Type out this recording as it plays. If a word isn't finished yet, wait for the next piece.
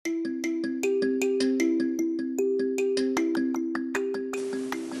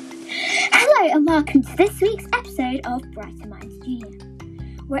welcome to this week's episode of Brighter Minds Junior.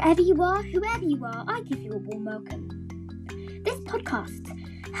 Wherever you are, whoever you are, I give you a warm welcome. This podcast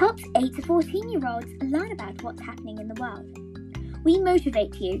helps 8 to 14-year-olds learn about what's happening in the world. We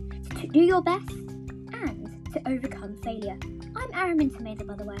motivate you to do your best and to overcome failure. I'm Araminta Meda,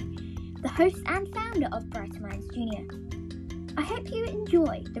 by the way, the host and founder of Brighter Minds Junior. I hope you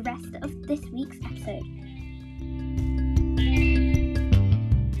enjoy the rest of this week's episode.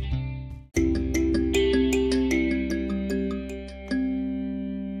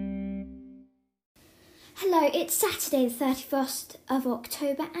 Hello, it's Saturday the 31st of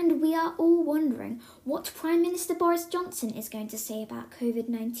October and we are all wondering what Prime Minister Boris Johnson is going to say about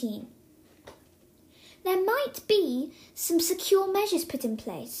COVID-19. There might be some secure measures put in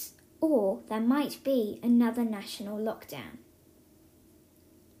place, or there might be another national lockdown.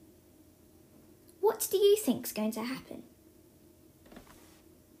 What do you think is going to happen?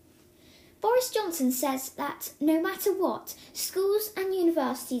 Boris Johnson says that no matter what, schools and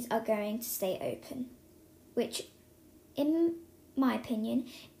universities are going to stay open, which, in my opinion,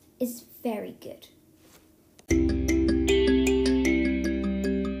 is very good.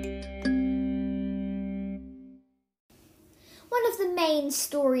 One of the main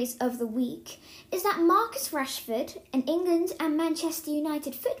stories of the week is that Marcus Rashford, an England and Manchester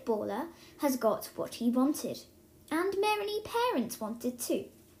United footballer, has got what he wanted. And many parents wanted too.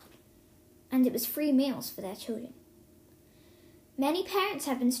 And it was free meals for their children. Many parents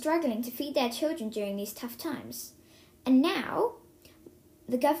have been struggling to feed their children during these tough times. And now,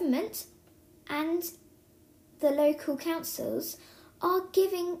 the government and the local councils are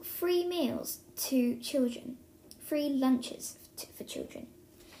giving free meals to children, free lunches for children.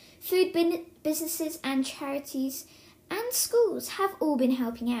 Food businesses and charities and schools have all been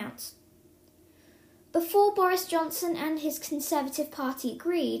helping out. Before Boris Johnson and his Conservative Party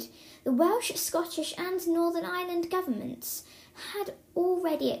agreed, the Welsh, Scottish and Northern Ireland governments had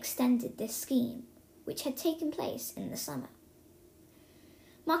already extended this scheme, which had taken place in the summer.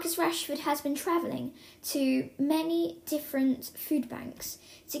 Marcus Rashford has been travelling to many different food banks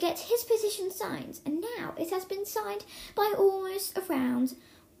to get his petition signed, and now it has been signed by almost around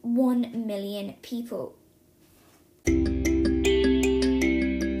 1 million people.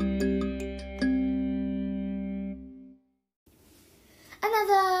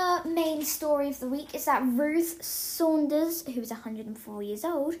 Another main story of the week is that Ruth Saunders, who is 104 years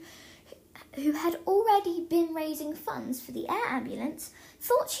old, who had already been raising funds for the air ambulance,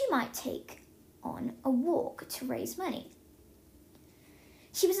 thought she might take on a walk to raise money.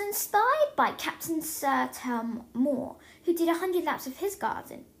 She was inspired by Captain Sir Tom Moore, who did 100 laps of his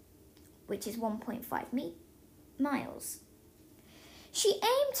garden, which is 1.5 miles. She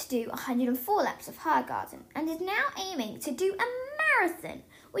aimed to do 104 laps of her garden and is now aiming to do a marathon,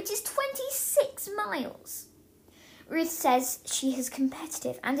 which is 26 miles. Ruth says she is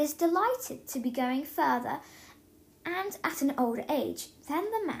competitive and is delighted to be going further and at an older age than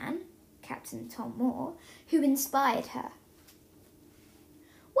the man, Captain Tom Moore, who inspired her.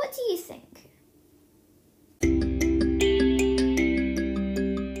 What do you think?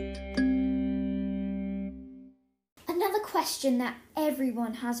 Another question that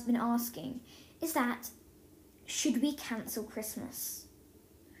everyone has been asking is that, should we cancel Christmas?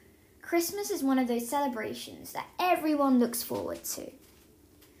 Christmas is one of those celebrations that everyone looks forward to.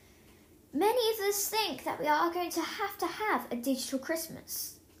 Many of us think that we are going to have a digital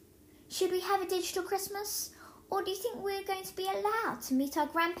Christmas. Should we have a digital Christmas? Or do you think we're going to be allowed to meet our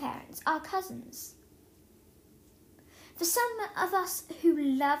grandparents, our cousins? For some of us who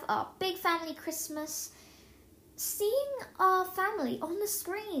love our big family Christmas, seeing our family on the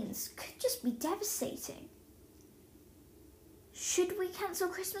screens could just be devastating. Should we cancel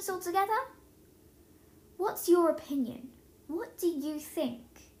Christmas altogether? What's your opinion? What do you think?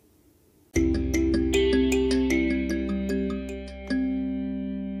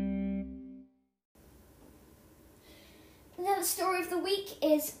 Another story of the week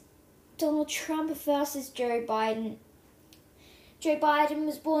is Donald Trump versus Joe Biden. Joe Biden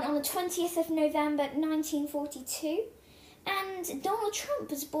was born on the 20th of November 1942 and Donald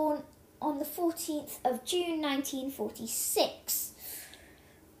Trump was born on the 14th of June 1946.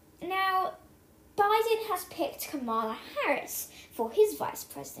 Now, Biden has picked Kamala Harris for his vice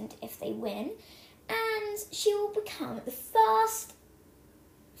president if they win, and she will become the first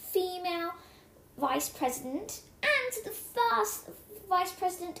female vice president and the first vice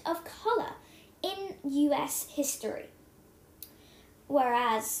president of colour in US history.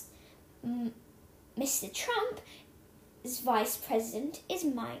 Whereas Mr. Trump's vice president is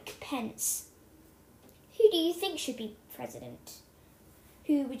Mike Pence. Who do you think should be president?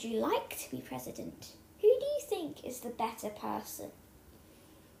 Who would you like to be president? Who do you think is the better person?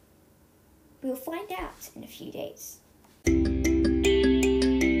 We'll find out in a few days.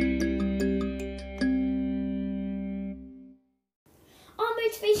 Our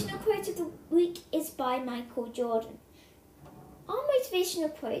motivational quote of the week is by Michael Jordan. Our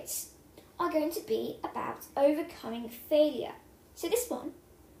motivational quotes are going to be about overcoming failure. So this one,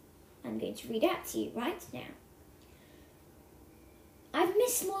 I'm going to read out to you right now. I've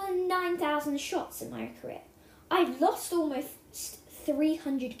missed more than 9,000 shots in my career. I've lost almost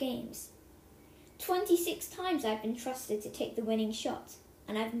 300 games. 26 times I've been trusted to take the winning shot,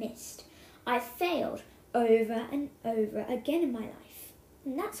 and I've missed. I've failed over and over again in my life,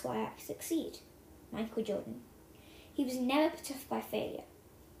 and that's why I succeed. Michael Jordan. He was never put off by failure.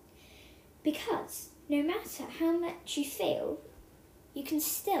 Because no matter how much you fail, you can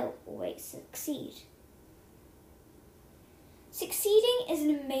still always succeed. Succeeding is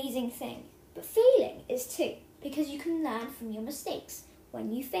an amazing thing, but failing is too, because you can learn from your mistakes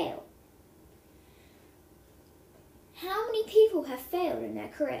when you fail. How many people have failed in their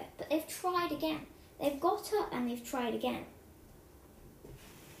career, but they've tried again? They've got up and they've tried again.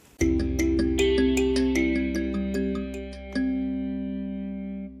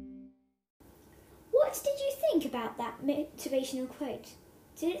 What did you think about that motivational quote?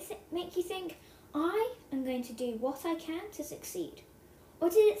 Did it make you think, I am going to do what I can to succeed? Or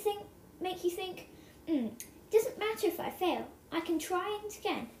did it make you think, it doesn't matter if I fail, I can try it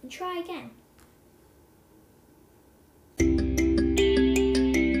again and try again?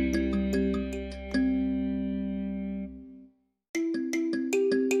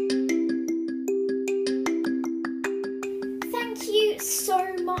 Thank you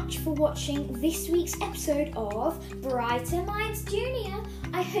so much for watching this week's episode of Brighter Minds Junior.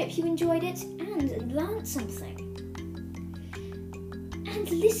 I hope you enjoyed it and learned something. And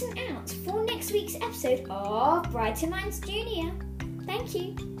listen out for next week's episode of Brighter Minds Junior. Thank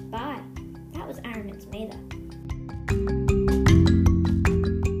you. Bye. That was Araminta Mather.